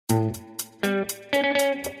Do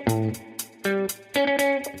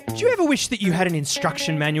you ever wish that you had an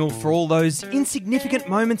instruction manual for all those insignificant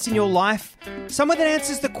moments in your life? Someone that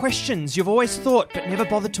answers the questions you've always thought but never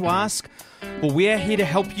bothered to ask? Well, we're here to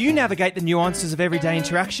help you navigate the nuances of everyday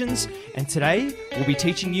interactions, and today we'll be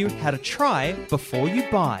teaching you how to try before you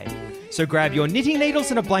buy. So grab your knitting needles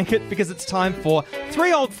and a blanket because it's time for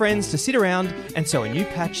three old friends to sit around and sew a new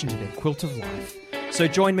patch into their quilt of life. So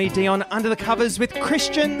join me, Dion, under the covers with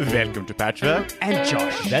Christian. Welcome to Patchwork. And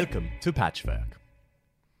Josh. Welcome to Patchwork.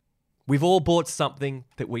 We've all bought something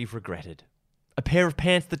that we've regretted. A pair of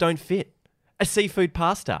pants that don't fit. A seafood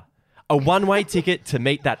pasta. A one-way ticket to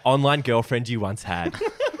meet that online girlfriend you once had.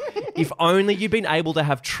 If only you'd been able to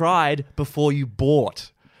have tried before you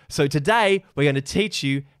bought. So today, we're going to teach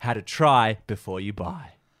you how to try before you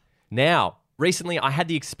buy. Now, recently I had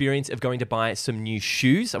the experience of going to buy some new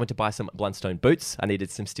shoes. I went to buy some Blundstone boots. I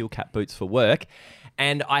needed some steel cap boots for work.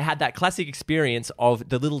 And I had that classic experience of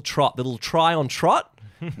the little try on trot,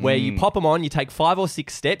 where you pop them on, you take 5 or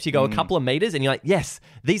 6 steps, you go a couple of meters, and you're like, yes,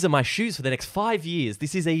 these are my shoes for the next 5 years.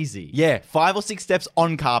 This is easy. Yeah, 5 or 6 steps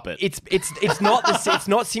on carpet. It's not it's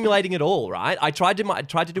not simulating at all, right? I tried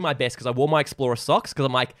to do my best because I wore my Explorer socks because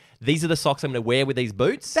I'm like, these are the socks I'm going to wear with these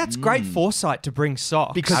boots. That's great foresight to bring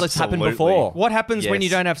socks. Because it's happened Absolutely. before. What happens when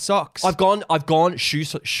Yes. you don't have socks? I've gone shoe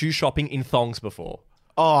shopping in thongs before.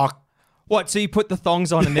 Oh, What, so you put the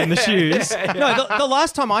thongs on and then the shoes? No, the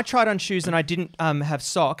last time I tried on shoes and I didn't have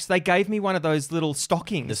socks, they gave me one of those little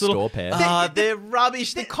stockings. The store pair. they're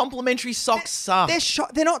rubbish. The complimentary socks suck.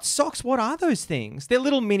 They're not socks. What are those things? They're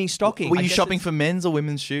little mini stockings. Were you shopping for men's or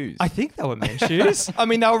women's shoes? I think they were men's shoes. I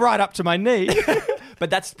mean, they were right up to my knee. But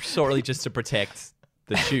that's solely just to protect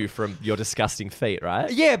the shoe from your disgusting feet, right?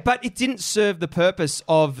 Yeah, but it didn't serve the purpose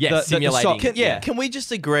of the simulating. sock. Yeah. Can we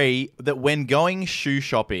just agree that when going shoe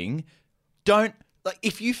shopping,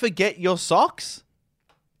 if you forget your socks,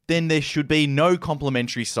 then there should be no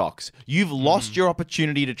complimentary socks. You've lost your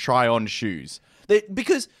opportunity to try on shoes.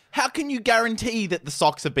 Because how can you guarantee that the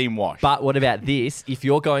socks have been washed? But what about this? If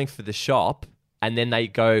you're going for the shop and then they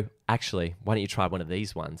go, actually, why don't you try one of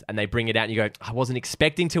these ones? And they bring it out and you go, I wasn't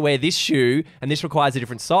expecting to wear this shoe and this requires a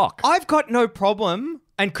different sock. I've got no problem,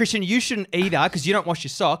 and Christian, you shouldn't either because you don't wash your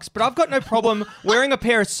socks, but I've got no problem wearing a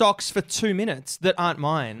pair of socks for 2 minutes that aren't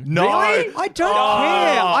mine. No. Really? I don't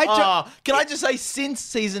care. I don't. Can I just say, since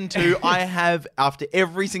season 2, I have, after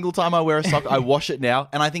every single time I wear a sock, I wash it now.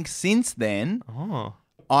 And I think since then,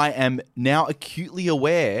 I am now acutely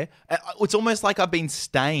aware. It's almost like I've been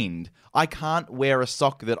stained. I can't wear a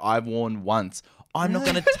sock that I've worn once. I'm not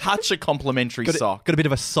going to touch a complimentary sock. Got a bit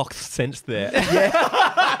of a sock sense there.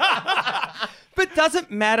 But does it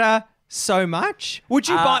matter so much? Would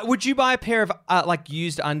you buy a pair of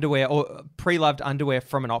used underwear or pre-loved underwear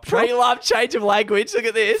from an op shop? Pre-love change of language. Look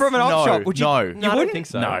at this. From an op shop? Would you? no. You No, I don't wouldn't think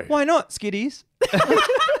so. No. Why not? Skiddies.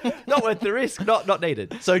 Not worth the risk. Not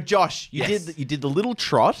needed. So, Josh, you Yes. did the little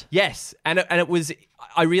trot. Yes, and it was.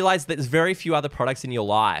 I realized that there's very few other products in your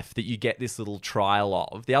life that you get this little trial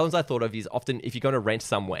of. The other ones I thought of is often if you're going to rent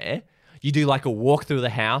somewhere, you do like a walk through the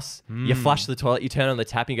house, you flush the toilet, you turn on the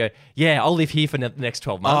tap, and you go, "Yeah, I'll live here for the next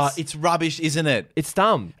 12 months." It's rubbish, isn't it? It's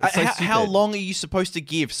dumb. It's so how stupid. long are you supposed to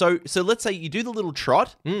give? So let's say you do the little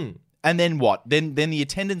trot, and then what? Then the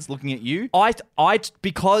attendant's looking at you.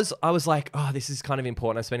 Because I was like, oh, this is kind of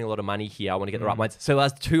important. I'm spending a lot of money here. I want to get the right ones. So I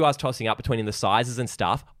was tossing up between the sizes and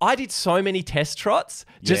stuff. I did so many test trots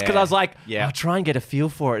just because I was like, I'll try and get a feel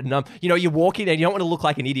for it. And you're walking and you don't want to look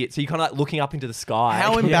like an idiot, so you're kind of like looking up into the sky.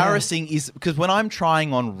 How embarrassing is, because when I'm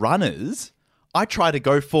trying on runners, I try to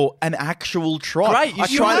go for an actual trot. Great, you I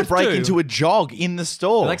try to have break to. into a jog in the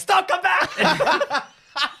store. Like, stop, come back.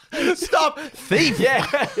 Stop, thief! Yeah.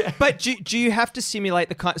 But do you have to simulate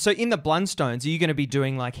the kind? So in the Blundstones, are you going to be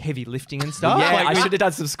doing like heavy lifting and stuff? Yeah, Like, I should have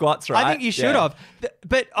done some squats, right? I think you should have.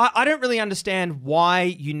 But I don't really understand why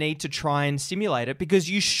you need to try and simulate it, because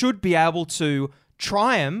you should be able to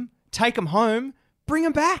try them, take them home, bring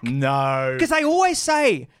them back. No. Because they always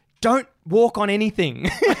say, don't walk on anything.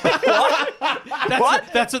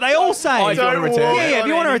 That's what they all say. if you want to return Yeah, it. if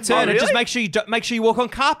you want to return it, really? just make sure you walk on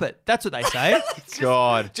carpet. That's what they say.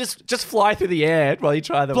 God. Just fly through the air while you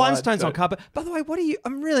try the Blundstones on carpet. By the way,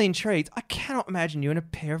 I'm really intrigued. I cannot imagine you in a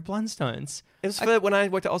pair of Blundstones. It was for when I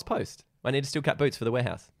worked at Ozpost. I needed steel cap boots for the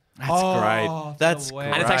warehouse. That's Oh, great. That's the great.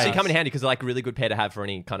 way. And it's actually come in handy because they're like a really good pair to have for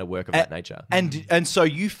any kind of work of that nature. And so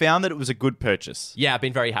you found that it was a good purchase. Yeah, I've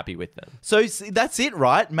been very happy with them. So that's it,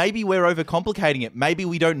 right? Maybe we're overcomplicating it. Maybe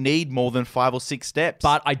we don't need more than 5 or 6 steps.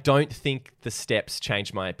 But I don't think the steps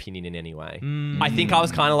changed my opinion in any way. I think I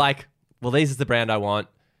was kind of like, well, this is the brand I want.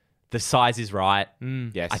 The size is right.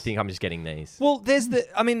 Yes. I think I'm just getting these. Well,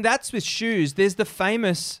 that's with shoes. There's the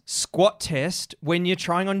famous squat test when you're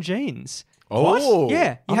trying on jeans. Oh.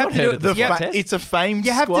 Yeah, you I've have not to do heard it. of the The squat fa- test. it's a famed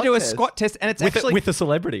You have to squat do a test. squat test, and it's with, actually with a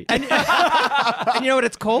celebrity. and you know what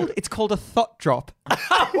it's called? It's called a thought drop.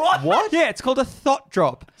 What? Yeah, it's called a thought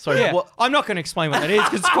drop. Sorry, yeah. what- I'm not going to explain what that is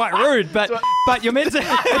because it's quite rude. But you're meant to.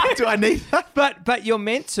 Do I need that? But you're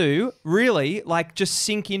meant to really like just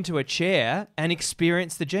sink into a chair and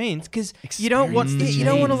experience the jeans because you don't want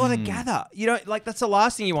a lot of gather. You don't like that's the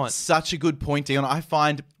last thing you want. Such a good point, Dion. I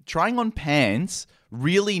find trying on pants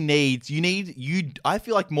really I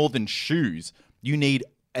feel like more than shoes, you need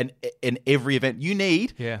in every event. You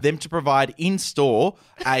need Yeah. them to provide in store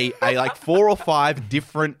a like 4 or 5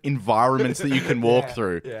 different environments that you can walk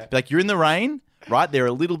through. Be like you're in the rain, right? They're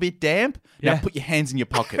a little bit damp. Now Yeah. put your hands in your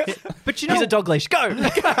pockets. But you Here's know, a dog leash. Go.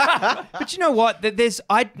 but you know what?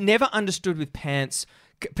 I'd never understood with pants.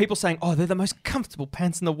 People saying, "Oh, they're the most comfortable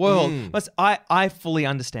pants in the world." But I fully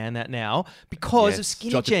understand that now because of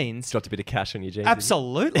skinny jeans. Dropped a bit of cash on your jeans.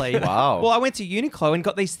 Absolutely. Wow. Well, I went to Uniqlo and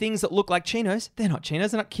got these things that look like chinos. They're not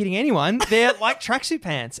chinos. They're not kidding anyone. They're like tracksuit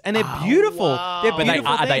pants, and they're beautiful. They're But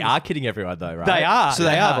beautiful. they are things. kidding everyone though, right? They are. So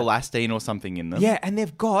they have are. elastine or something in them. Yeah, and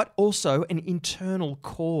they've got also an internal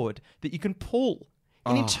cord that you can pull.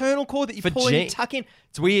 An internal cord that you For pull and you tuck in.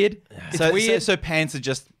 It's weird. It's weird. So pants are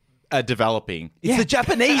just developing. It's Yeah. the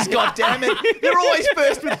Japanese, goddammit. They're always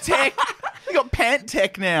first with tech. They got pant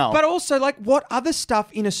tech now. But also, like, what other stuff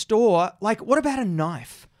in a store? Like, what about a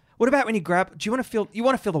knife? What about when you grab? Do you want to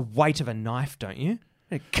feel the weight of a knife? Don't you?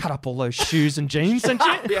 Cut up all those shoes and jeans, don't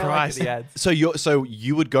you? Yeah, I like the ads. So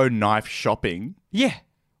you would go knife shopping. Yeah.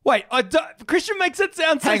 Wait, Christian makes it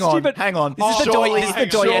sound so Hang on, stupid. hang on. This is the Surely- Doyen- this is the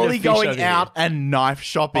Doyen of surely fish going over here. out and knife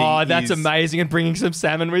shopping. Oh, that's is- amazing. And bringing some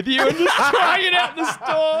salmon with you and just trying it out in the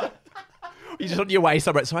store. You just on your way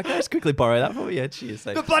somewhere. So I can just quickly borrow that for you. Yeah, cheers.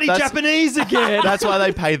 The bloody That's- Japanese again. That's why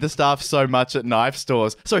they pay the staff so much at knife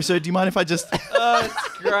stores. Sorry, sir, do you mind if I just...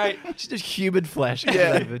 That's great. Just human flesh.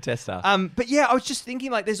 Yeah. The tester. But yeah, I was just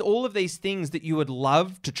thinking like there's all of these things that you would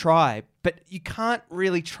love to try, but you can't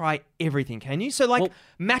really try everything, can you? So like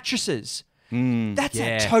mattresses. That's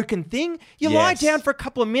yeah. a token thing. You lie Yes. down for a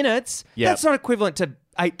couple of minutes. Yep. That's not equivalent to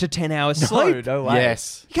 8 to 10 hours sleep. No way.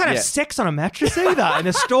 Yes. You can't Yeah. have sex on a mattress either in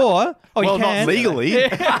a store. Oh, Well, you can. not legally.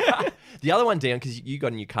 The other one, Dion, because you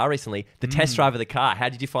got a new car recently, the test drive of the car. How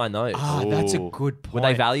did you find those? Oh, that's a Ooh. good point. Were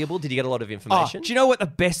they valuable? Did you get a lot of Oh, information? do you know what the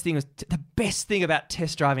best thing was? The best thing about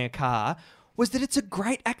test driving a car was that it's a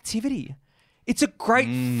great activity. It's a great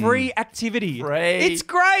free activity. Free. It's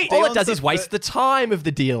great. All it Dion's does the is waste the time of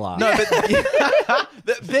the dealer. No, but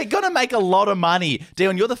they're going to make a lot of money.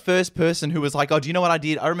 Dion, you're the first person who was like, oh, do you know what I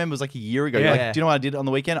did? I remember it was like a year ago. You're Yeah. like, do you know what I did on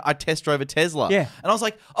the weekend? I test drove a Tesla. Yeah. And I was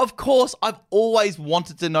like, of course, I've always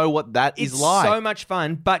wanted to know what that It's is like. so much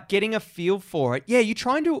fun, but getting a feel for it, yeah, you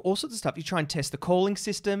try and do all sorts of stuff. You try and test the calling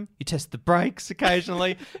system, you test the brakes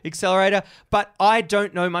occasionally, accelerator, but I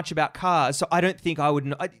don't know much about cars, so I don't think I would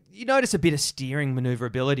know. You notice a bit of steering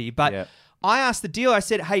maneuverability, but Yeah. I asked the dealer, I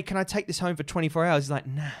said, hey, can I take this home for 24 hours? He's like,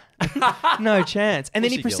 nah, no chance. And then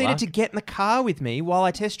Push he it, proceeded your to luck. get in the car with me while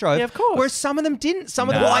I test drove. Yeah, of course. Whereas some of them didn't. Some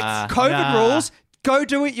of them were Nah, like, COVID nah. rules, go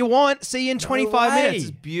do what you want, see you in 25 way. minutes.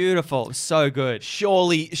 It's beautiful. It's so good.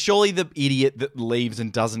 Surely the idiot that leaves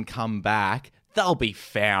and doesn't come back, they'll be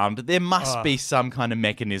found. There must be some kind of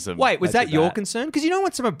mechanism. Wait, was that with your concern? Because you don't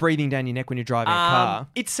want someone breathing down your neck when you're driving a car.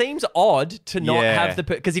 It seems odd to not Yeah. have the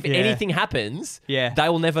because if Yeah. anything happens, Yeah. they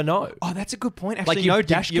will never know. Oh, that's a good point. Actually, you- no you-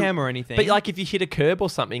 dash you- cam or anything. But like if you hit a curb or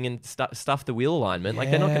something and stuff the wheel alignment, like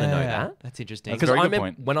they're not going to know Yeah. that. That's interesting. That's Because very I good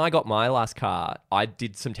remember point. when I got my last car, I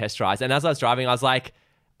did some test drives, and as I was driving, I was like,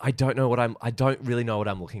 I don't really know what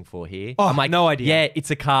I'm looking for here. Oh, I'm like, no idea. Yeah, it's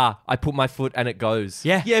a car. I put my foot and it goes.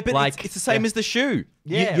 Yeah. Yeah, but Like- it's the same as the shoe.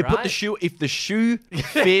 Yeah, you put the right? shoe, if the shoe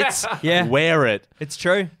fits, Yeah. wear it. It's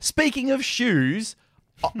true. Speaking of shoes,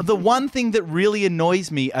 the one thing that really annoys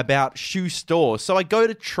me about shoe stores, so I go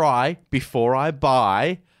to try before I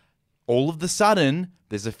buy, all of the sudden,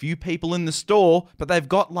 there's a few people in the store, but they've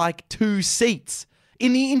got like 2 seats.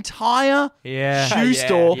 In the entire Yeah. shoe Yeah,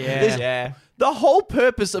 store, yeah. there's Yeah. the whole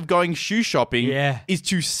purpose of going shoe shopping Yeah. is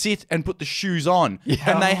to sit and put the shoes on.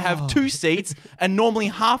 And they have 2 seats, and normally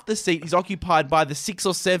half the seat is occupied by the 6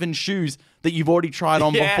 or 7 shoes that you've already tried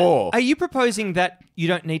on Yeah. before. Are you proposing that you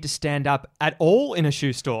don't need to stand up at all in a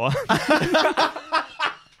shoe store?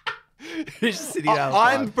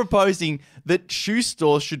 I'm proposing that shoe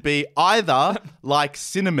stores should be either like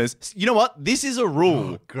cinemas. You know what? This is a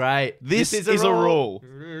rule. Great. This is a rule.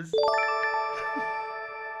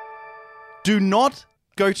 Do not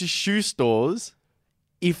go to shoe stores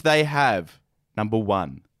if they have, number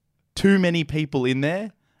 1, too many people in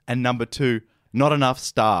there. And number 2, not enough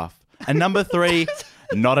staff. And number 3,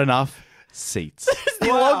 not enough seats. The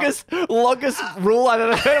longest rule I've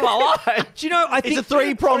ever heard in my life. Do you know, I think It's a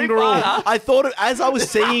 3-pronged rule. I thought, as I was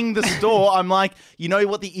seeing the store, I'm like, you know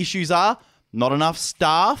what the issues are? Not enough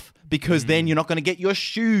staff, because then you're not going to get your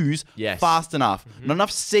shoes fast enough. Not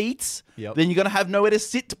enough seats, then you're going to have nowhere to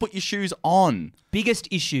sit to put your shoes on. biggest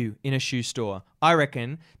issue in a shoe store, I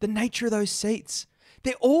reckon, the nature of those seats.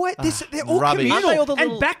 They're always they're all rubbish. communal Aren't they all the and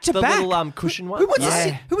little- back to the back. little cushion ones? Who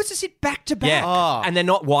wants to sit back to back? Yeah, Oh. and they're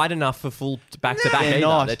not wide enough for full back-to-back They're either.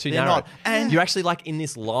 not. They're too They're narrow. not. And- you're actually like in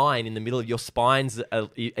this line in the middle of your spines,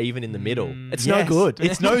 even in the middle. It's no Yes. good.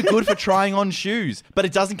 It's no good for trying on shoes, but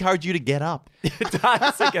it does encourage you to get up. It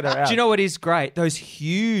does to get around. Do you know what is great? Those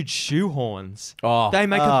huge shoe horns. Oh. They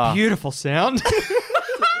make a beautiful sound.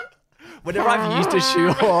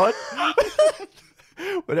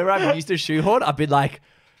 Whenever I've used a shoehorn, I've been like,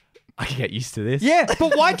 I can get used to this. Yeah,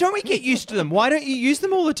 but why don't we get used to them? Why don't you use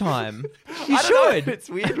them all the time? You I don't know. should. It's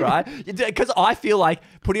weird, right? Because I feel like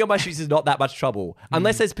putting on my shoes is not that much trouble.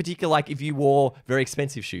 Unless there's particular, like if you wore very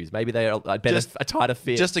expensive shoes, maybe they're a tighter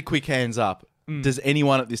fit. Just a quick hands up. Does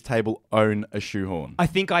anyone at this table own a shoehorn? I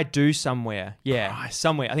think I do somewhere. Yeah,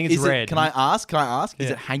 somewhere. I think it's Is red. it, can I ask? Is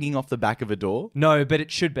Yeah. it hanging off the back of a door? No, but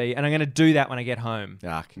it should be, and I'm going to do that when I get home.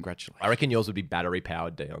 Ah, congratulations. I reckon yours would be battery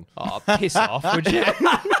powered, Dion. Oh, piss off, would you?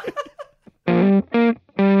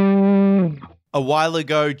 A while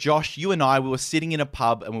ago, Josh, you and I, we were sitting in a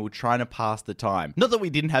pub and we were trying to pass the time. Not that we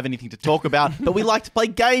didn't have anything to talk about, but we like to play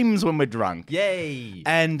games when we're drunk. Yay!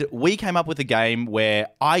 And we came up with a game where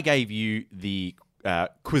I gave you the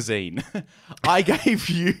cuisine. I gave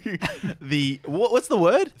you the... what's the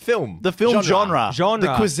word? Film. The film genre. Genre.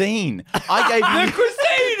 The cuisine. I gave you...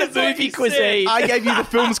 cuisine! The movie cuisine. I gave you the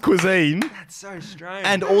film's cuisine. That's so strange.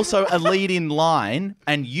 And also a lead-in line,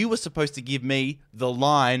 and you were supposed to give me the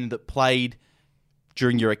line that played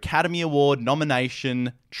during your Academy Award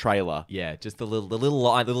nomination trailer. Yeah, just the little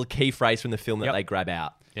line, the little key phrase from the film that Yep. they grab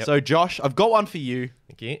out. Yep. So, Josh, I've got one for you.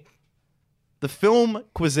 Thank you. The film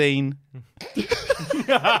Cuisine.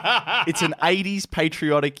 It's an 80s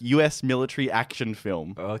patriotic US military action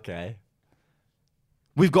film. Okay.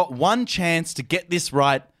 We've got one chance to get this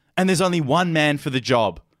right, and there's only one man for the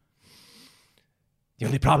job. The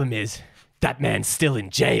only problem is that man's still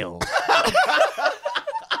in jail.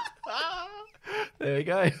 There we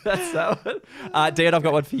go. That's that one. Dion, I've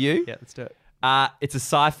got one for you. yeah, let's do it. It's a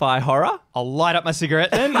sci-fi horror. I'll light up my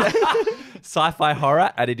cigarette then. Sci-fi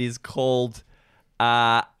horror, and it is called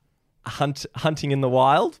Hunting in the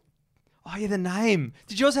Wild. Oh, yeah, the name.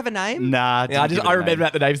 Did yours have a name? Nah, Yeah, I remembered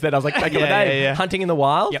about the names then. I was like, think of a Yeah, name. yeah. Hunting in the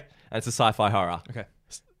Wild. Yep. And it's a sci-fi horror. Okay.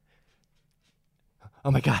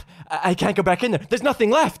 Oh my God. I can't go back in there. There's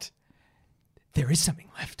nothing left. There is something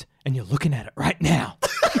left, and you're looking at it right now.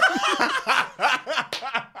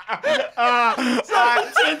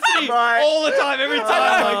 Intensity all the time, every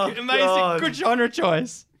time. Like, amazing. God. Good genre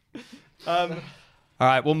choice. All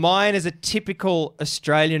right. Well, mine is a typical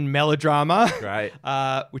Australian melodrama. Great.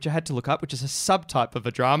 Which I had to look up, which is a subtype of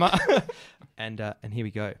a drama. and here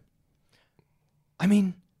we go. I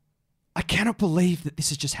mean, I cannot believe that this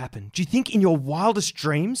has just happened. Do you think in your wildest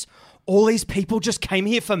dreams, all these people just came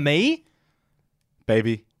here for me?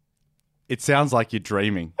 Baby, it sounds like you're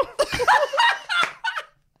dreaming.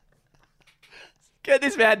 Get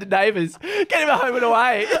this man to Neighbours. Get him home and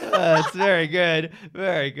away. That's very good.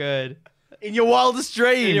 Very good. In your wildest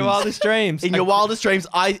dreams. In your wildest dreams. In your wildest dreams.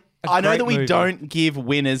 I know great that we movie. don't give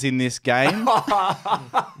winners in this game.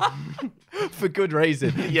 For good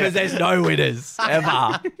reason. Because there's no winners.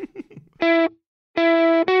 Ever.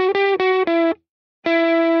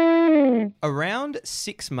 Around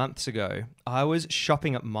 6 months ago, I was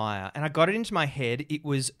shopping at Myer and I got it into my head, it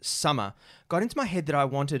was summer. Got into my head that I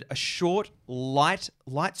wanted a short, light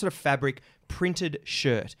sort of fabric printed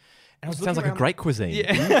shirt. And I was Sounds looking like a around- great cuisine.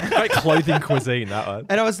 Yeah. Great clothing cuisine, that one.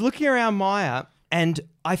 And I was looking around Myer and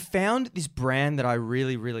I found this brand that I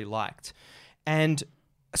really, really liked. And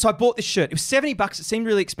so I bought this shirt. It was $70. It seemed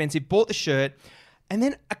really expensive. Bought the shirt. And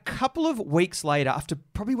then a couple of weeks later, after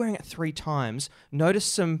probably wearing it 3 times,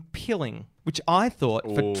 noticed some pilling, which I thought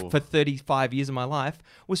for 35 years of my life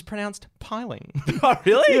was pronounced piling. Oh,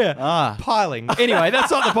 really? Yeah. Piling. Anyway, that's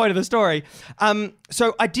not the point of the story.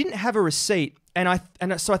 So I didn't have a receipt. So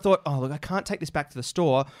I thought, oh, look, I can't take this back to the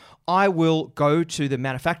store. I will go to the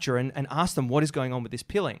manufacturer and ask them what is going on with this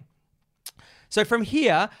pilling. So from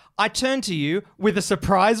here, I turn to you with a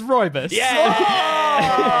surprise Roibus.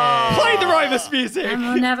 Yeah! Play the Roibus music.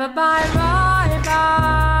 We'll never buy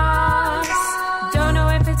Roibus. Don't know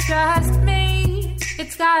if it's just me.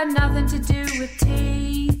 It's got nothing to do with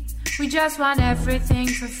teeth. We just want everything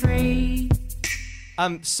for free.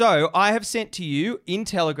 So I have sent to you in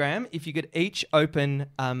Telegram. If you could each open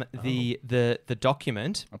the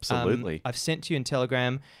document. Absolutely. I've sent to you in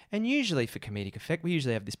Telegram, and usually for comedic effect, we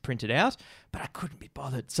usually have this printed out, but I couldn't be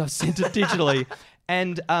bothered, so I've sent it digitally.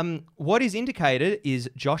 And what is indicated is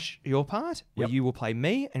Josh, your part, where you will play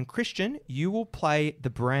me, and Christian, you will play the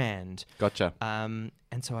brand. Gotcha.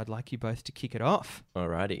 And so I'd like you both to kick it off.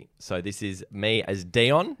 Alrighty. So this is me as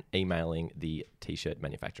Dion emailing the t-shirt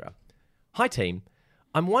manufacturer. Hi team.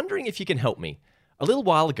 I'm wondering if you can help me. A little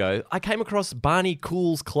while ago, I came across Barney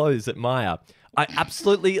Cool's clothes at Myer. I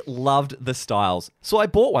absolutely loved the styles, so I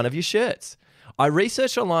bought one of your shirts. I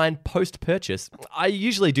researched online post-purchase. I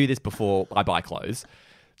usually do this before I buy clothes.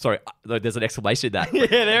 Sorry, there's an exclamation in that. Yeah,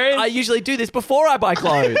 there is. I usually do this before I buy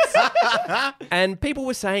clothes. And people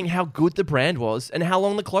were saying how good the brand was and how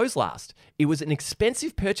long the clothes last. It was an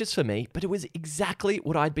expensive purchase for me, but it was exactly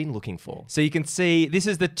what I'd been looking for. So you can see this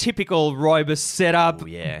is the typical Roibus setup,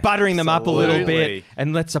 buttering them up a little bit,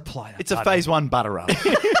 and let's apply that. It's a phase 1 butter up.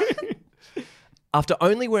 After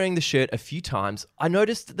only wearing the shirt a few times, I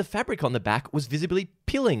noticed that the fabric on the back was visibly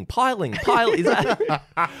piling. Is that?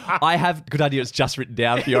 I have, good idea, it's just written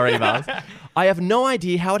down for your emails. I have no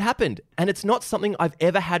idea how it happened, and it's not something I've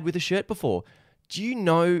ever had with a shirt before. Do you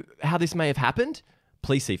know how this may have happened?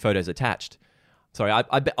 Please see photos attached. Sorry,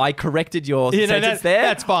 I corrected your sentence there.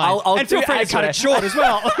 That's fine. I'll feel free to cut it short as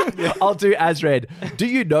well. I'll do as read. Do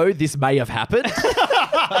you know this may have happened?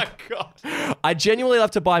 Oh, God. I genuinely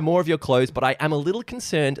love to buy more of your clothes, but I am a little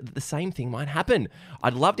concerned that the same thing might happen.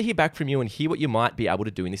 I'd love to hear back from you and hear what you might be able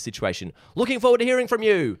to do in this situation. Looking forward to hearing from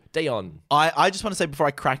you, Dion. I just want to say before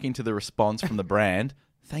I crack into the response from the brand,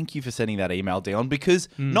 thank you for sending that email, Dion, because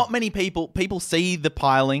not many people see the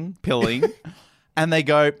pilling, and they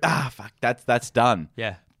go, fuck, that's done.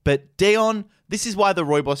 Yeah. But Dion, this is why the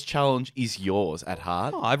Roibos Challenge is yours at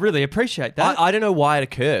heart. Oh, I really appreciate that. I don't know why it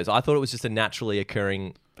occurs. I thought it was just a naturally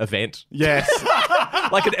occurring event. Yes.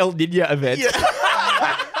 Like an El Nino event.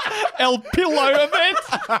 El Pillow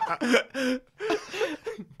event.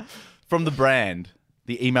 From the brand,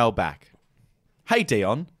 the email back. Hey,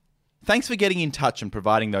 Dion. Thanks for getting in touch and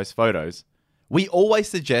providing those photos. We always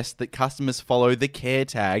suggest that customers follow the care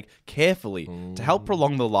tag carefully to help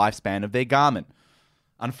prolong the lifespan of their garment.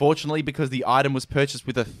 Unfortunately, because the item was purchased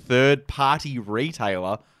with a third-party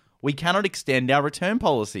retailer, we cannot extend our return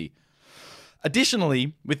policy.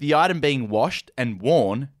 Additionally, with the item being washed and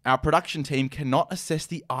worn, our production team cannot assess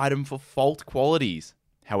the item for fault qualities.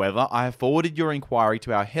 However, I have forwarded your inquiry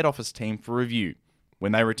to our head office team for review.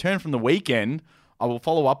 When they return from the weekend, I will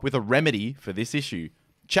follow up with a remedy for this issue.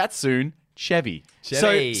 Chat soon, Chevy.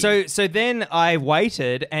 So then I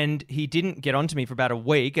waited, and he didn't get onto me for about a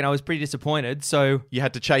week, and I was pretty disappointed. So You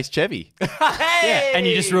had to chase Chevy. yeah, and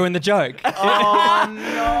you just ruined the joke. Oh,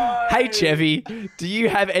 no. Hey, Chevy, do you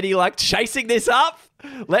have any luck chasing this up?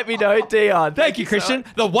 Let me know, Dion. Thank you, Christian.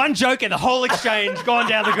 The one joke in the whole exchange gone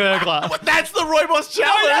down the gurgler. That's the Roibos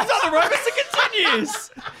Challenge. No, that's not the Roibos. It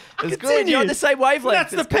continues. It's good. You're on the same wavelength.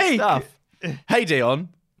 That's the It's good peak. stuff. Hey, Dion.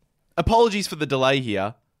 Apologies for the delay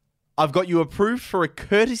here. I've got you approved for a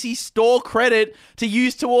courtesy store credit to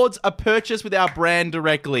use towards a purchase with our brand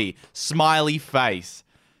directly. Smiley face.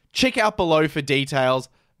 Check out below for details.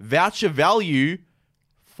 Voucher value,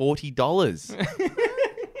 $40.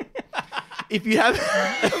 If you have...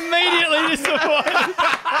 Immediately disappointed.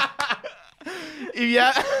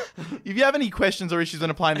 If you have any questions or issues on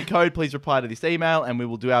applying the code, please reply to this email and we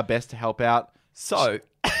will do our best to help out. So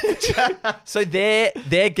they're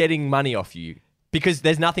getting money off you because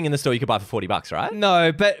there's nothing in the store you could buy for $40, right?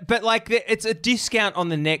 No, but like it's a discount on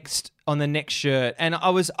the next shirt, and I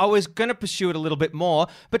was going to pursue it a little bit more,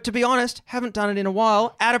 but to be honest, haven't done it in a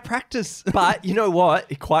while, out of practice. But you know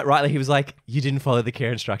what? Quite rightly, he was like, "You didn't follow the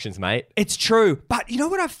care instructions, mate." It's true, but you know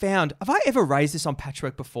what I've found? Have I ever raised this on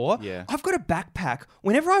Patchwork before? Yeah. I've got a backpack.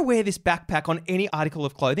 Whenever I wear this backpack on any article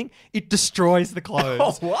of clothing, it destroys the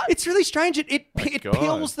clothes. Oh, what? It's really strange. It God.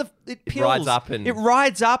 peels it peels. rides up and- it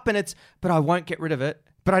rides up, and but I won't get rid of it.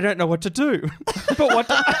 But I don't know what to do. but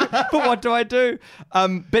what do I do?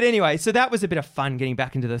 But anyway, so that was a bit of fun getting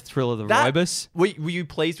back into the thrill of the Roibus. Were you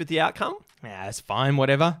pleased with the outcome? Yeah, it's fine,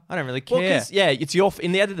 whatever. I don't really care. Well, 'cause, it's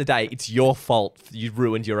in the end of the day, it's your fault you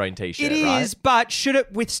ruined your own t-shirt, It right? is, but should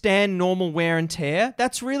it withstand normal wear and tear?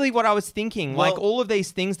 That's really what I was thinking. Well- Like all of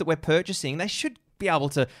these things that we're purchasing, they should be able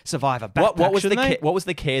to survive a backpack. What was shouldn't they? what was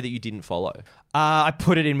the care that you didn't follow? I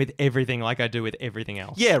put it in with everything like I do with everything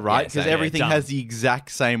else. Yeah, right. Yeah, Because so, yeah, everything done. has the exact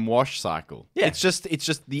same wash cycle. Yeah. It's just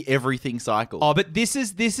the everything cycle. Oh, but this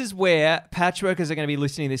is where patchworkers are going to be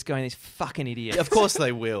listening to this going, these fucking idiots. Of course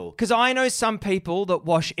they will. Because I know some people that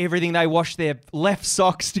wash everything. They wash their left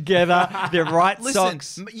socks together, their right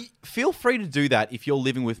socks. Feel free to do that if you're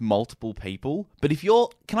living with multiple people. But if you're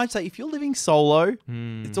living solo,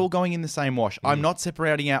 it's all going in the same wash. I'm not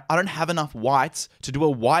separating out. I don't have enough whites to do a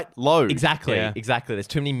white load. Exactly. Yeah. Exactly. There's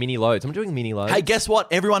too many mini loads. I'm doing mini loads. Hey, guess what?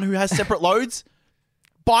 Everyone who has separate loads,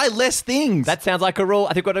 buy less things. That sounds like a rule.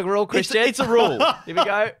 I think we've got a rule, Christian. It's a rule. Here we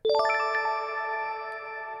go.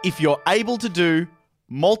 If you're able to do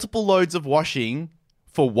multiple loads of washing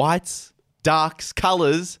for whites, darks,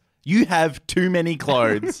 colors, you have too many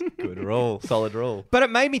clothes. Good rule. Solid rule. But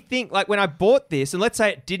it made me think, like when I bought this, and let's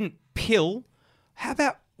say it didn't pill,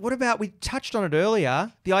 what about, we touched on it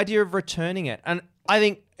earlier, the idea of returning it. And I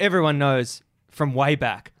think everyone knows from way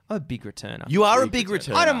back, I'm a big returner. You are a big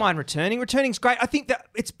returner. I don't mind returning. Returning's great. I think that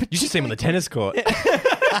it's You should see him on the tennis court.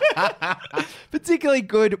 particularly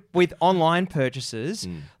good with online purchases.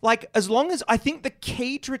 Like, as long as I think the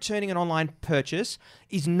key to returning an online purchase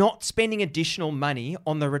is not spending additional money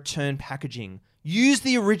on the return packaging. Use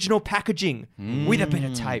the original packaging with a bit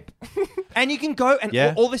of tape. And you can go, and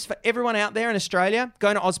all this for everyone out there in Australia,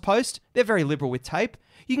 going to Ozpost, they're very liberal with tape.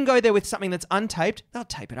 You can go there with something that's untaped. They'll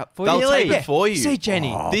tape it up for you. They'll tape it for you. See,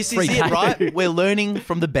 Jenny. This is free it, tape. right? We're learning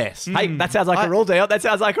from the best. Hey, that sounds like a rule, Dale. That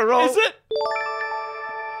sounds like a rule. Is it?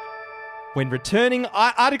 When returning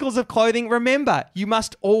articles of clothing, remember, you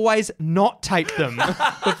must always not tape them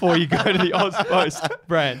before you go to the Ozpost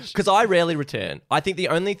branch. Because I rarely return. I think the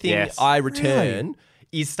only thing Yes. I return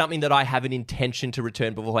is something that I have an intention to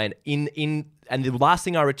return beforehand. And the last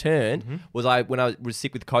thing I returned was when I was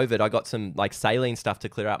sick with COVID, I got some like saline stuff to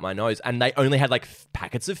clear out my nose, and they only had like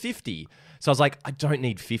packets of 50. So I was like, I don't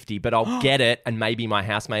need 50, but I'll get it, and maybe my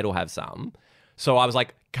housemate will have some. So I was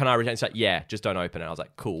like, can I return? She's like, yeah, just don't open it. I was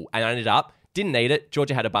like, cool. And I ended up, didn't need it.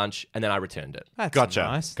 Georgia had a bunch, and then I returned it. That's Gotcha.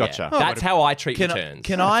 nice. Gotcha. Yeah. That's how I treat Can returns.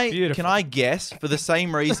 beautiful. I guess for the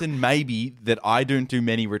same reason maybe that I don't do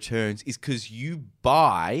many returns is because you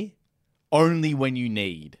buy only when you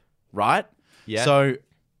need, right? Yeah. So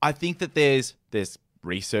I think that there's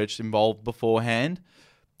research involved beforehand.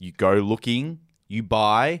 You go looking, you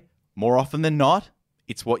buy. More often than not,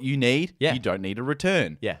 it's what you need. Yeah. You don't need a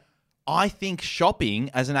return. Yeah. I think shopping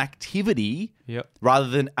as an activity Yep. rather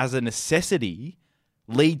than as a necessity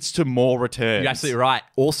leads to more returns. You're absolutely right.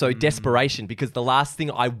 Also, desperation, because the last thing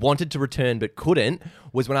I wanted to return but couldn't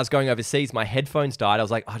was when I was going overseas, my headphones died. I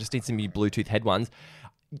was like, I just need some new Bluetooth head ones.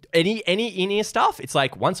 Any in-ear stuff, it's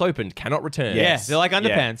like once opened, cannot return. Yeah, they're like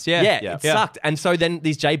underpants. Yeah. Yeah, it sucked. And so then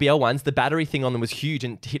these JBL ones, the battery thing on them was huge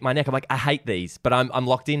and hit my neck. I'm like, I hate these, but I'm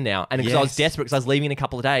locked in now. And because I was Yes. desperate, because I was leaving in a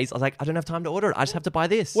couple of days, I was like, I don't have time to order it. I just have to buy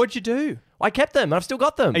this. What'd you do? I kept them, and I've still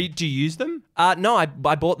got them. Do you use them? No, I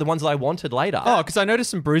bought the ones that I wanted later. Oh, because I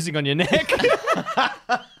noticed some bruising on your neck.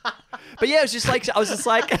 But yeah, it was just like, I was just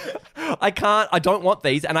like, I don't want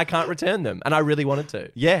these, and I can't return them. And I really wanted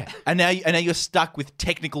to. Yeah. And now you're stuck with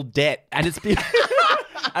technical debt. And it's it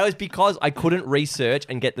was because I couldn't research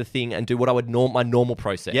and get the thing and do what I would my normal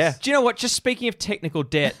process. Yeah. Do you know what? Just speaking of technical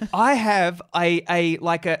debt, I have an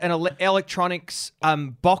electronics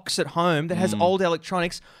box at home that has old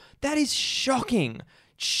electronics. That is shocking.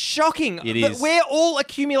 Shocking. It But is. we're all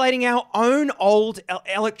accumulating our own old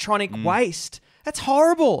electronic waste. That's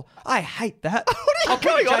horrible. I hate that. I'll put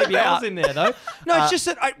going on JBLs about? in there though. No, it's just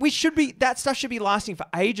that that stuff should be lasting for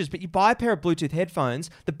ages. But you buy a pair of Bluetooth headphones,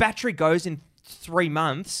 the battery goes in 3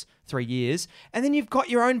 months, 3 years, and then you've got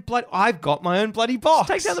your own I've got my own bloody box.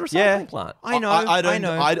 Take down the recycling Yeah. plant. I know. I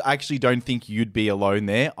know. actually don't think you'd be alone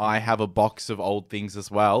there. I have a box of old things as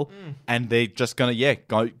well, and they're just gonna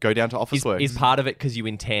go down to Office Works. Is part of it because you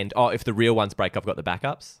intend, if the real ones break, I've got the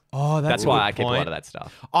backups? Oh, That's a why good I keep a point. lot of that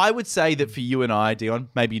stuff. I would say that for you and I, Dion,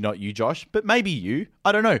 maybe not you, Josh, but maybe you.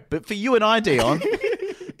 I don't know. But for you and I, Dion,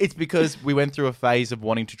 it's because we went through a phase of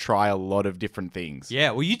wanting to try a lot of different things.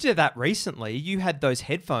 Yeah, well, you did that recently. You had those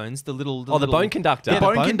headphones, the little... The bone conductor. Yeah, The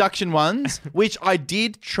bone conduction ones, which I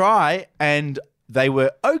did try, and they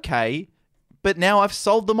were okay, but now I've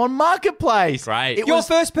sold them on Marketplace. Great. It Your was,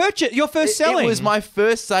 first purchase, your first selling. It was my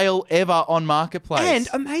first sale ever on Marketplace. And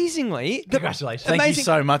amazingly... Congratulations. Thank you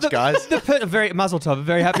so much, guys. Very Muzzle Tov, I'm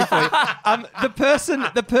very happy for you.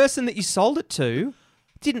 The person that you sold it to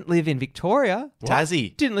didn't live in Victoria.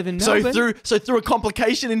 Tassie. Didn't live in So Melbourne. threw a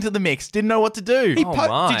complication into the mix. Didn't know what to do. He Oh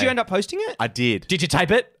my. Did you end up posting it? I did. Did you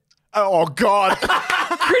tape it? Oh God.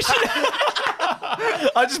 Christian...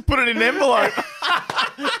 I just put it in an envelope.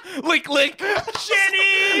 Lick.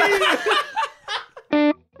 Jenny!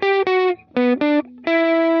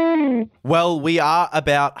 Well, we are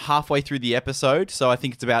about halfway through the episode, so I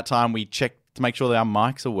think it's about time we check to make sure that our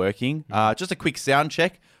mics are working. Just a quick sound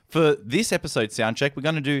check. For this episode sound check, we're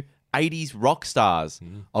going to do 80s rock stars.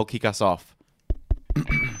 I'll kick us off.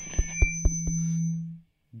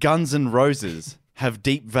 Guns N' Roses have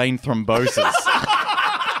deep vein thrombosis.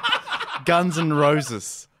 Guns N'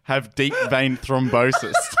 Roses have deep vein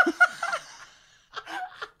thrombosis.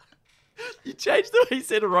 You changed the way you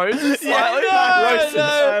said roses slightly.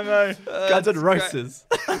 I know. Guns and Roses.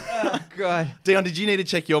 God. Dion, did you need to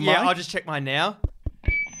check your mic? Yeah, I'll just check mine now.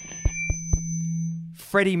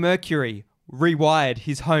 Freddie Mercury rewired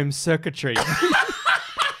his home circuitry.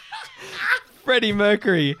 Freddie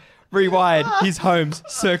Mercury rewired his home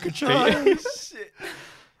circuitry.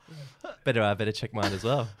 Better check mine as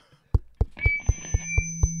well.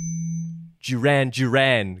 Duran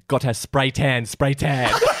got a spray tan.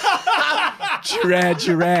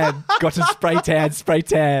 Duran got a spray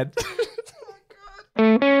tan.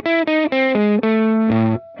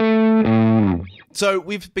 So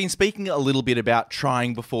we've been speaking a little bit about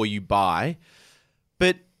trying before you buy,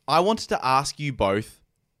 but I wanted to ask you both,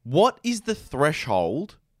 what is the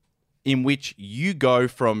threshold in which you go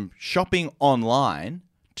from shopping online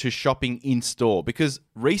to shopping in store? Because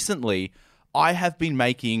recently I have been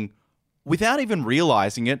making, without even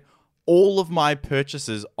realizing it, all of my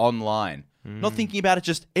purchases online. Not thinking about it,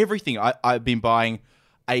 just everything. I've been buying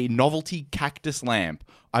a novelty cactus lamp.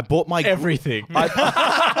 I bought my... Everything.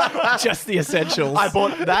 Just the essentials. I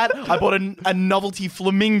bought that. I bought a novelty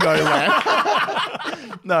flamingo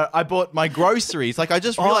lamp. No, I bought my groceries. Like I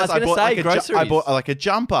just realized I bought like a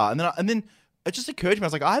jumper, and then it just occurred to me. I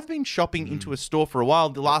was like, I've been shopping into a store for a while.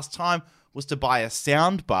 The last time was to buy a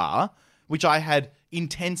sound bar, which I had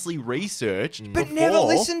intensely researched, But before. never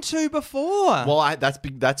listened to before. Well,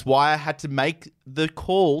 that's why I had to make the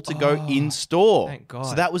call to go in store. thank God.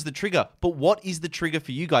 So that was the trigger. But what is the trigger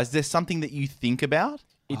for you guys? Is there something that you think about?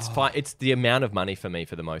 It's fine. It's the amount of money for me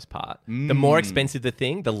for the most part. The more expensive the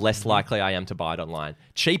thing, the less likely I am to buy it online.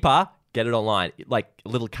 Cheaper, get it online. Like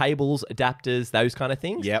little cables, adapters, those kind of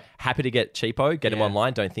things. Yep. Happy to get cheapo, get them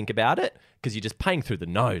online. Don't think about it because you're just paying through the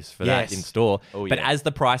nose for that Yes. in store. Oh, But yeah. as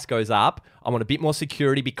the price goes up, I want a bit more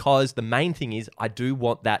security because the main thing is I do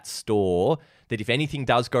want that store that if anything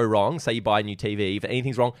does go wrong, say you buy a new TV, if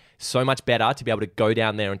anything's wrong, so much better to be able to go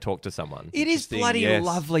down there and talk to someone. It is Interesting, bloody yes.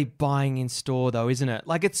 lovely buying in store, though, isn't it?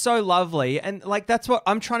 Like, it's so lovely. And, like, that's what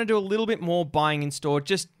I'm trying to do a little bit more buying in store.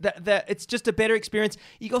 Just that it's just a better experience.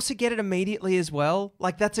 You also get it immediately as well.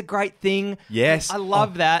 Like, that's a great thing. Yes. I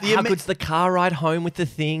love that. How good's the car ride home with the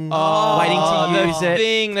thing? Waiting to use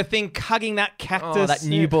it. The thing hugging that cactus. Oh, that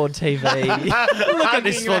newborn TV. Look at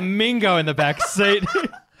this flamingo in the back seat.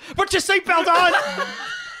 Put your seatbelt on!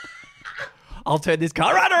 I'll turn this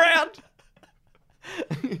car right around.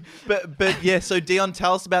 But yeah, so Dion,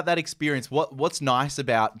 tell us about that experience. What's nice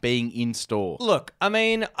about being in store? Look, I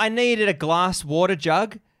mean, I needed a glass water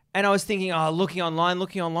jug, and I was thinking, looking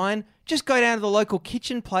online, just go down to the local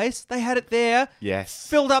kitchen place. They had it there. Yes.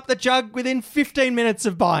 Filled up the jug within 15 minutes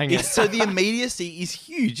of buying it. So the immediacy is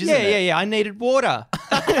huge, isn't it? Yeah. I needed water.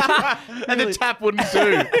 And the tap wouldn't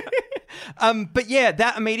do. But yeah,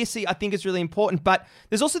 that immediacy I think is really important. But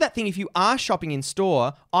there's also that thing, if you are shopping in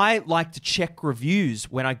store, I like to check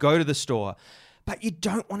reviews when I go to the store. But you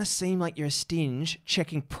don't want to seem like you're a stinge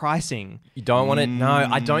checking pricing. You don't want it? No,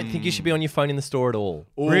 I don't think you should be on your phone in the store at all.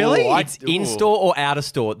 Really? It's in store or out of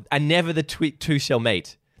store, and never the two shall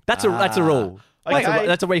meet. That's a rule. Okay.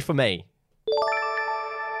 That's a rule for me.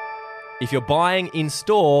 If you're buying in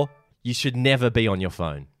store, you should never be on your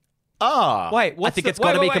phone. Wait, I think it's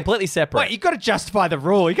got to be completely separate. Wait, you've got to justify the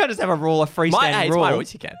rule. You can't just have a rule, a freestanding It's rule. my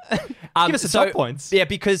rules, you can. Give us the top points. Yeah,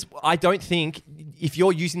 because I don't think if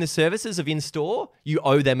you're using the services of in-store, you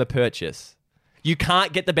owe them a purchase. You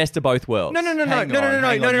can't get the best of both worlds. No. Hang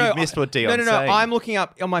on, you missed what Dion's saying. I'm looking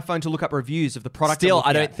up on my phone to look up reviews of the product. Still, I'm I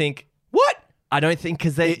looking don't at. think... What? I don't think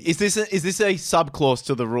because they... Is this a subclause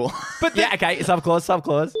to the rule? But yeah, okay,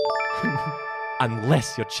 subclause.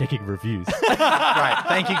 Unless you're checking reviews. Great,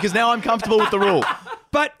 thank you, because now I'm comfortable with the rule.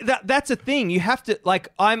 But that's a thing. You have to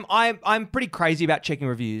I'm pretty crazy about checking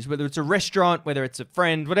reviews, whether it's a restaurant, whether it's a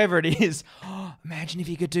friend, whatever it is. Imagine if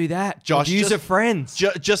you could do that. Josh, reviews of friends.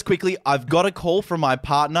 Just quickly, I've got a call from my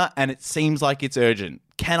partner, and it seems like it's urgent.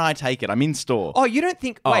 Can I take it? I'm in store. Oh, you don't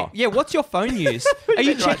think? Wait, yeah. What's your phone use? Are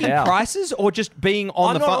you Right checking now. prices or just being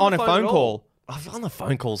on I'm the not phone on a at phone all. call? On the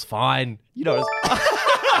phone call's fine. You know,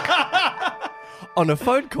 on a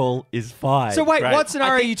phone call is fine. So wait, Great. what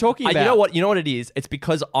scenario are you talking about? You know what it is? It's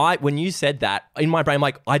because when you said that, in my brain,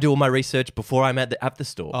 like, I do all my research before I'm at the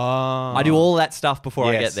store. I do all that stuff before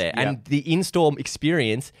I get Yes, there. yeah. And the in-store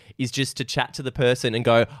experience is just to chat to the person and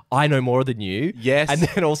go, I know more than you. Yes. And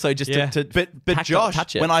then also just Yeah. to But Josh,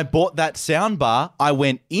 touch it. when I bought that soundbar, I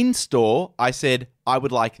went in store. I said I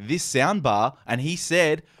would like this soundbar, and he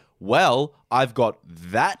said, "Well, I've got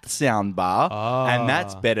that soundbar, and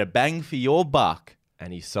that's better bang for your buck."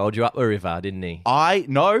 And he sold you up the river, didn't he? I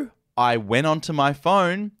went onto my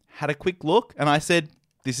phone, had a quick look, and I said,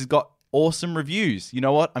 "This has got awesome reviews. You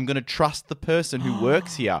know what? I'm going to trust the person who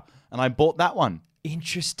works here," and I bought that one.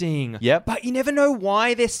 Interesting. Yep. But you never know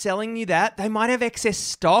why they're selling you that. They might have excess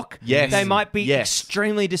stock. Yes. They might be Yes.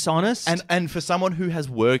 extremely dishonest. And for someone who has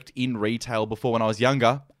worked in retail before when I was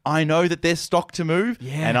younger, I know that there's stock to move.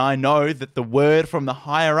 Yeah. And I know that the word from the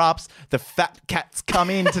higher ups, the fat cats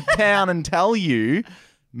come into town and tell you,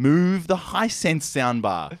 move the Hisense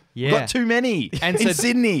soundbar. Yeah. We've got too many in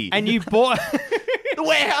Sydney. And you bought... the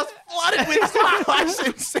warehouse flooded with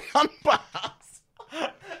Hisense soundbars.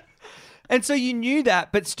 And so you knew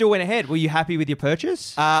that, but still went ahead. Were you happy with your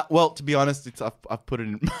purchase? Well, to be honest, I've put it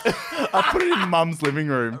in I put it in Mum's living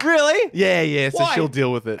room. Really? Yeah. So Why? she'll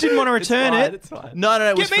deal with it. Didn't want to return it. It's fine. No.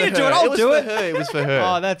 It was Get me for to do her. it, I'll was do for it. her. It was for her.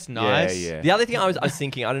 Oh, that's nice. Yeah. The other thing I was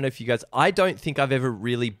thinking, I don't know if you guys, I don't think I've ever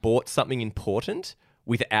really bought something important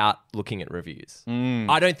without looking at reviews.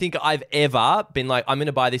 I don't think I've ever been like, I'm going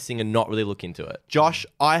to buy this thing and not really look into it. Josh,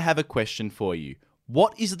 I have a question for you.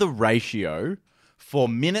 What is the ratio for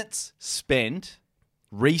minutes spent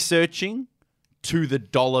researching to the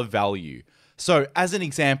dollar value? So, as an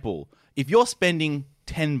example, if you're spending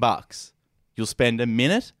 $10, you'll spend a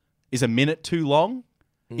minute. Is a minute too long?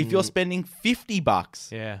 If you're spending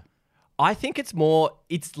 $50, Yeah. I think it's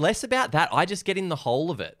less about that. I just get in the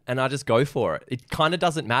whole of it and I just go for it. It kind of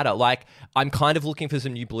doesn't matter. Like, I'm kind of looking for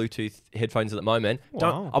some new Bluetooth headphones at the moment.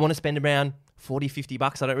 Wow. I want to spend around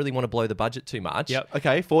 $40-$50. I don't really want to blow the budget too much. Yep.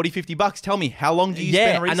 okay, $40-$50. Tell me, how long do you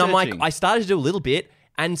spend researching? and I'm like, I started to do a little bit.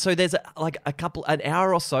 And so there's an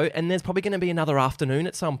hour or so, and there's probably going to be another afternoon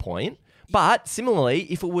at some point. But similarly,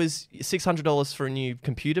 if it was $600 for a new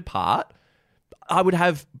computer part, I would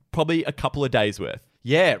have probably a couple of days worth.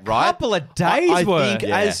 Yeah, right. Couple of days I worth. think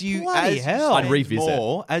Yeah. as you Bloody hell. I'd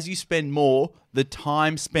revisit. as you spend more, the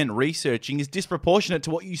time spent researching is disproportionate to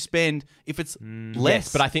what you spend if it's less.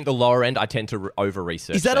 Yes, but I think the lower end, I tend to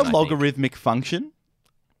over-research. is that a them, I think. logarithmic function?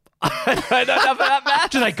 I don't know for that math.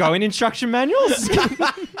 Do they go in instruction manuals?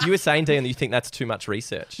 You were saying, Dean, that you think that's too much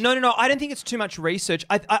research. No. I don't think it's too much research.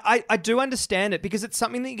 I do understand it because it's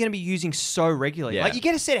something that you're going to be using so regularly. Yeah. Like, you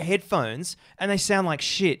get a set of headphones and they sound like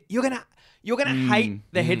shit. You're gonna hate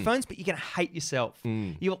the headphones, but you're gonna hate yourself.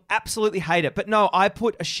 You'll absolutely hate it. But no, I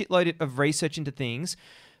put a shitload of research into things,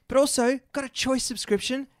 but also got a Choice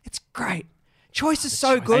subscription. It's great. Choice is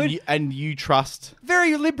so good. And you trust.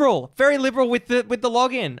 Very liberal with the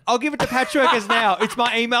login. I'll give it to Patchworkers now. It's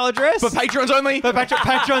my email address. For patrons only. For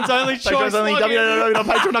patrons only. Choice Patrons only. login.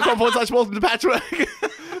 www.patreon.com/Patchwork.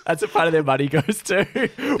 That's a part of their money goes to.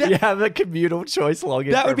 We have a communal choice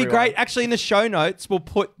login. That for would be everyone. great. Actually, in the show notes, we'll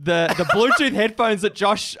put the Bluetooth headphones that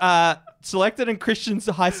Josh selected and Christian's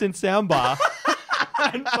Hisense soundbar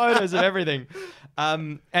and photos of everything.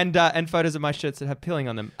 And photos of my shirts that have pilling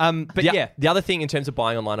on them. But yeah. The other thing in terms of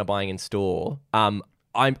buying online or buying in store,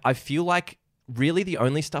 I feel like really the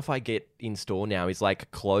only stuff I get in store now is like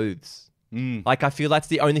clothes. Like, I feel that's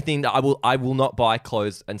the only thing that I will not buy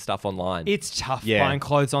clothes and stuff online. It's tough Yeah. buying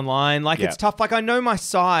clothes online. Like, Yeah. it's tough. Like, I know my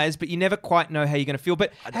size, but you never quite know how you're going to feel.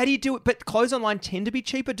 But how do you do it? But clothes online tend to be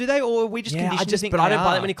cheaper, do they? Or are we just conditioned to think but I they don't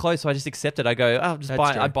buy are? that many clothes, so I just accept it. I go, That's true.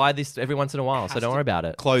 I buy this every once in a while, so don't worry about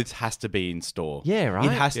it. Clothes has to be in store. Yeah, right?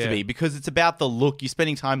 It has Yeah. to be because it's about the look. You're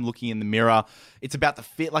spending time looking in the mirror. It's about the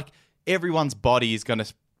fit. Like, everyone's body is going to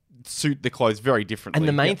suit the clothes very differently. And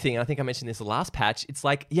the main thing, I think I mentioned this the last patch, it's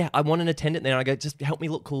like, yeah, I want an attendant there. And I go, just help me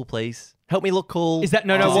look cool, please. Help me look cool. Is that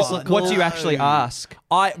no? Does this What, look what cool? do you actually ask?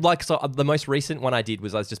 The most recent one I did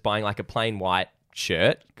was I was just buying like a plain white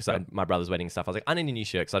shirt because my brother's wedding and stuff. I was like, I need a new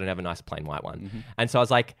shirt because I don't have a nice plain white one. And so I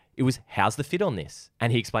was like, how's the fit on this?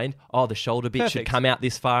 And he explained, the shoulder bit should Perfect. come out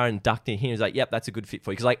this far and ducked in here. He was like, yep, that's a good fit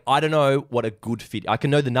for you. Because like, I don't know what a good fit. I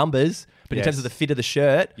can know the numbers, but in Yes. terms of the fit of the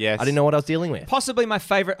shirt, Yes. I didn't know what I was dealing with. Possibly my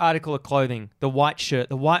favorite article of clothing: the white shirt,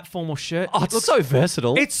 the white formal shirt. Oh, it's so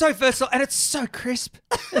versatile. It's so versatile and it's so crisp.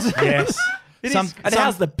 Yes. and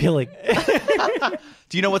how's the pilling?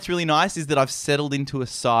 Do you know what's really nice is that I've settled into a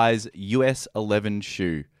size US 11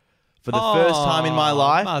 shoe. For the first time in my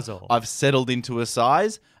life, muzzle. I've settled into a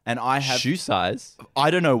size, and I have Shoe size. I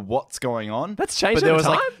don't know what's going on. That's changed But there over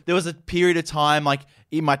was time? there was a period of time like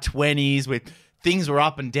in my 20s where things were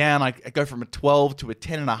up and down. I go from a 12 to a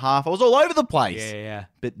 10.5. I was all over the place. Yeah.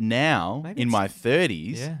 But now Maybe in it's- my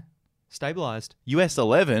 30s, Yeah. Stabilized. US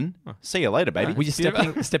 11. See you later, baby. Were you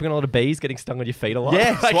stepping on a lot of bees, getting stung on your feet a lot?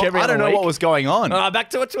 Yeah, Like so every I don't other know week? what was going on. Back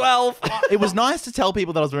to a 12. It was nice to tell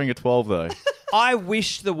people that I was wearing a 12 though. I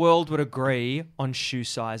wish the world would agree on shoe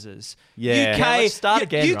sizes. Yeah. UK, Yeah, let's start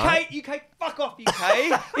again, UK, fuck off,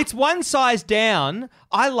 UK. It's one size down.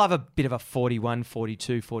 I love a bit of a 41,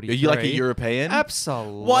 42, 43. Are you like a European?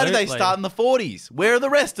 Absolutely. Why do they start in the 40s? Where are the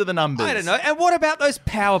rest of the numbers? I don't know. And what about those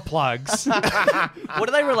power plugs? What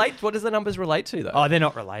do they relate? What does the numbers relate to, though? Oh, they're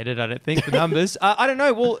not related, I don't think, the numbers. I don't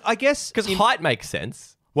know. Well, I guess... Because height makes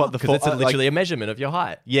sense. What, the Because it's fo- literally a measurement of your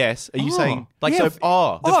height. Yes. Are you saying Like, Yeah. so,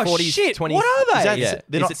 Oh. the Oh, 40s, shit. 20s. What are they? Is that- Yeah.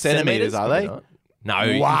 they're Is not it centimeters, are Probably they? not. No.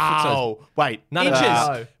 you Wow. Wait. None of Inches.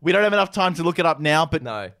 No. We don't have enough time to look it up now, but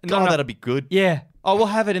No. God, No. that'd be good. Yeah. Oh, we'll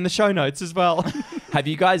have it in the show notes as well. Have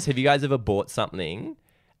you guys ever bought something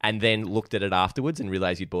and then looked at it afterwards and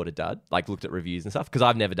realized you'd bought a dud? Like looked at reviews and stuff? Because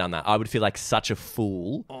I've never done that. I would feel like such a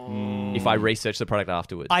fool if I researched the product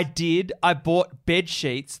afterwards. I did. I bought bed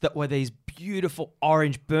sheets that were these beautiful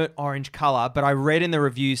orange, burnt orange color, but I read in the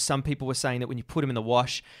reviews some people were saying that when you put them in the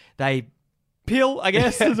wash, they peel, I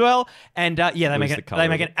guess, as well. And they Lose make the colour they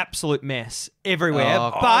make of an absolute mess everywhere.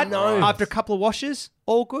 Oh, but no. after a couple of washes,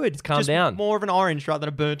 all good. calmed Just down. More of an orange rather than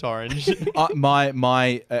a burnt orange. I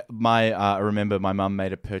remember my mum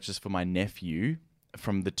made a purchase for my nephew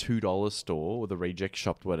from the $2 store or the reject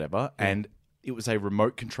shop, whatever, and it was a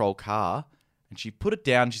remote control car. And she put it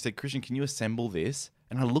down. And she said, "Christian, can you assemble this?"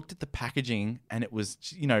 And I looked at the packaging, and it was,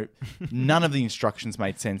 none of the instructions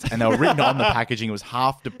made sense, and they were written on the packaging. It was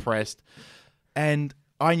half depressed, and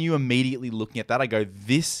I knew immediately looking at that. I go,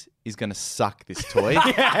 "This is going to suck, this toy."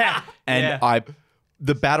 And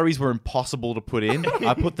the batteries were impossible to put in.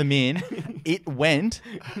 I put them in. It went.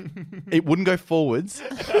 It wouldn't go forwards.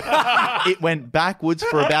 It went backwards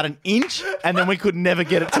for about an inch, and then we could never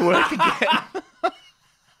get it to work again.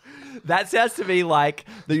 That sounds to me like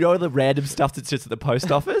the random stuff that's just at the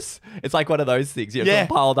post office. It's like one of those things. It's Yeah,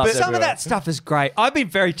 all piled up. but Some of everywhere. that stuff is great. I've been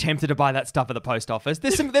very tempted to buy that stuff at the post office.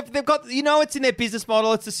 There's some, they've got, it's in their business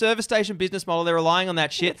model. It's the service station business model. They're relying on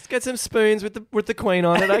that shit. Let's get some spoons with the Queen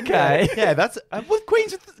on it. Okay. Yeah, that's with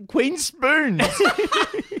Queen's spoons.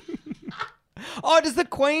 Oh, does the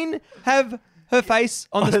Queen have her face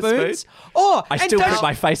on the the spoons? spoons? Oh, I and still does put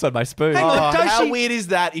my face on my spoon. Hang on. Oh, Does how she- weird is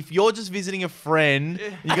that? If you're just visiting a friend,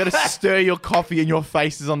 you got to stir your coffee and your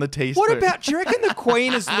face is on the teaspoon. What about, do you reckon the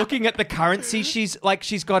Queen is looking at the currency? She's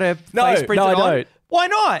got her No, face printed no, I on? don't. Why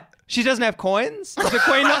not? She doesn't have coins? Does the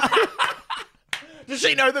Queen not? Does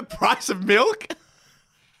she know the price of milk?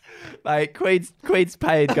 Mate, Queen's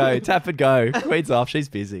paid. Go tap and go. Queen's off. She's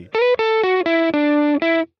busy.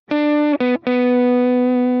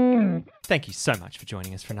 Thank you so much for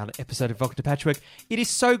joining us for another episode of Welcome to Patchwork. It is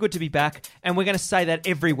so good to be back, and we're going to say that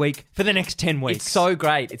every week for the next 10 weeks. It's so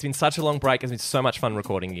great. It's been such a long break. It's been so much fun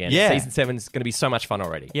recording again. Yeah. Season 7 is going to be so much fun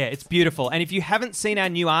already. Yeah, it's beautiful. And if you haven't seen our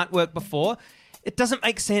new artwork before, it doesn't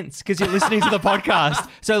make sense because you're listening to the podcast.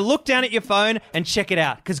 So look down at your phone and check it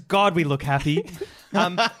out because, God, we look happy.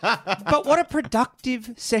 But what a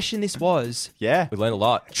productive session this was. Yeah. We learned a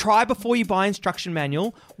lot. Try before you buy instruction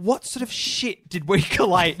manual. What sort of shit did we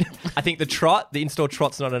collate? I think the in-store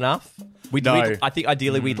trot's not enough. No. I think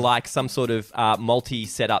ideally we'd like some sort of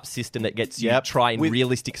multi-setup system that gets you to Yep. try in With-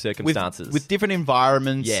 realistic circumstances. With different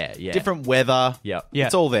environments, Yeah, yeah. different weather. Yep. Yeah.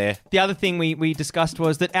 It's all there. The other thing we discussed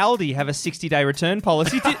was that Aldi have a 60-day return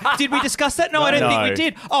policy. Did we discuss that? No, I don't think we No.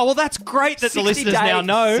 did. Oh, well, that's great that the 60 listeners days, now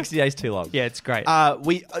know. 60 days too long. Yeah, it's great.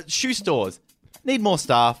 Shoe stores need more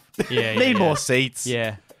staff. Yeah, need yeah. more seats.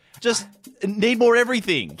 Yeah. Just need more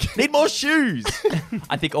everything. Need more shoes.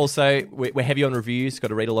 I think also we're heavy on reviews. Got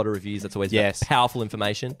to read a lot of reviews. That's always Yes. powerful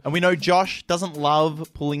information. And we know Josh doesn't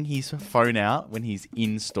love pulling his phone out when he's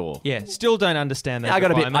in store. Yeah, still don't understand that. I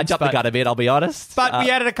jumped the gun a bit. I'll be honest. But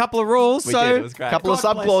we added a couple of rules, we so did. It was great. Couple of God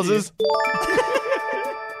sub bless you. clauses.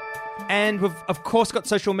 And we've, of course, got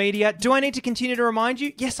social media. Do I need to continue to remind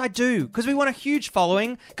you? Yes, I do. Because we want a huge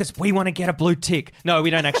following. Because we want to get a blue tick. No, we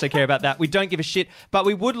don't actually care about that. We don't give a shit. But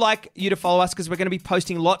we would like you to follow us because we're going to be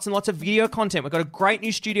posting lots and lots of video content. We've got a great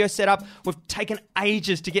new studio set up. We've taken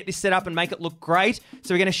ages to get this set up and make it look great.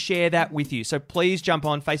 So we're going to share that with you. So please jump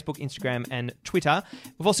on Facebook, Instagram, and Twitter.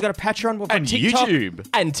 We've also got a Patreon. We've got And TikTok. YouTube.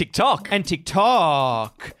 And TikTok. And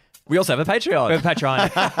TikTok. We also have a Patreon. We have a Patreon.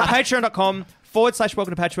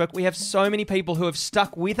 Patreon.com/Welcome to Patchwork. We have so many people who have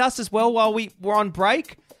stuck with us as well while we were on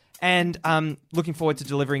break. And looking forward to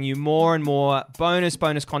delivering you more and more bonus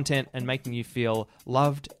content and making you feel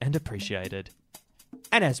loved and appreciated.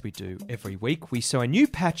 And as we do every week, we sew a new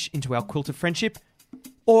patch into our quilt of friendship,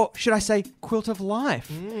 or should I say quilt of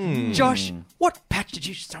life. Josh, what patch did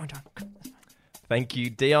you sew into? Thank you,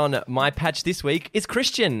 Dion. My patch this week is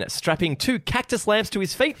Christian, strapping 2 cactus lamps to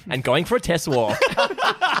his feet and going for a test walk.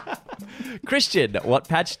 Christian, what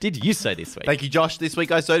patch did you sew this week? Thank you, Josh. This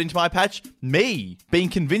week I sewed into my patch me being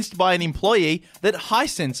convinced by an employee that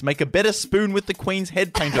Hisense make a better spoon with the Queen's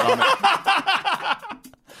head painted on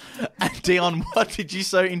it. And Dion, what did you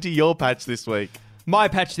sew into your patch this week? My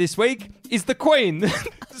patch this week is the Queen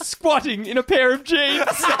squatting in a pair of jeans.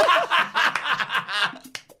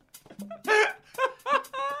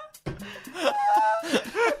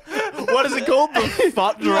 What is it called? The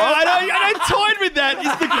thought drop? I don't toyed with that.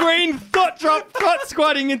 It's the Queen thought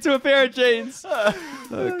squatting into a pair of jeans.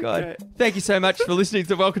 Oh, God. Thank you so much for listening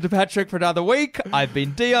to Welcome to Patrick for another week. I've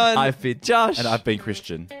been Dion. I've been Josh. And I've been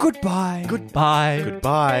Christian. Goodbye. Goodbye.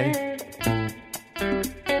 Goodbye.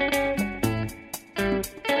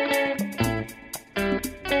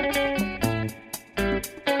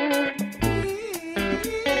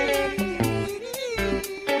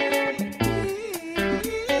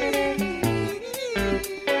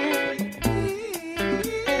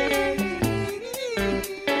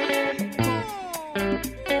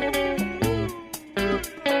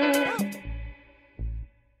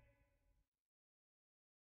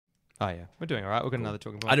 Oh, yeah. We're doing all right. We've got another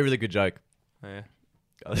talking point. I had a really good joke. Oh, yeah.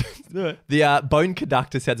 The bone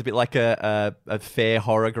conductor sounds a bit like a fair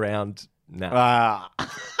horror ground. No.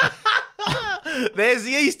 There's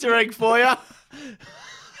the Easter egg for you.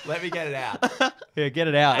 Let me get it out. Yeah, get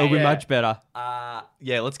it out. It'll be Yeah. much better.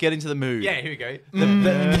 Yeah, let's get into the mood. Yeah, here we go.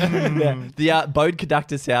 The bone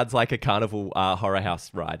conductor sounds like a carnival horror house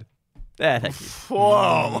ride. Yeah, thank you.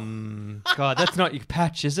 Whoa. God, that's not your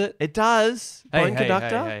patch, is it? It does. Bone Hey,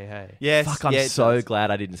 conductor. hey. Yes. Fuck, I'm yeah, it so does.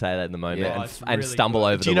 glad I didn't say that in the moment Yeah. and, Oh, it's and really stumble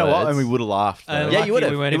good. over Do you the know words. what? And we would have laughed. Though. Yeah, Lucky you would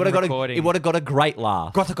have. we weren't It would have even got recording. It would have got a great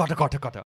laugh. Gotta.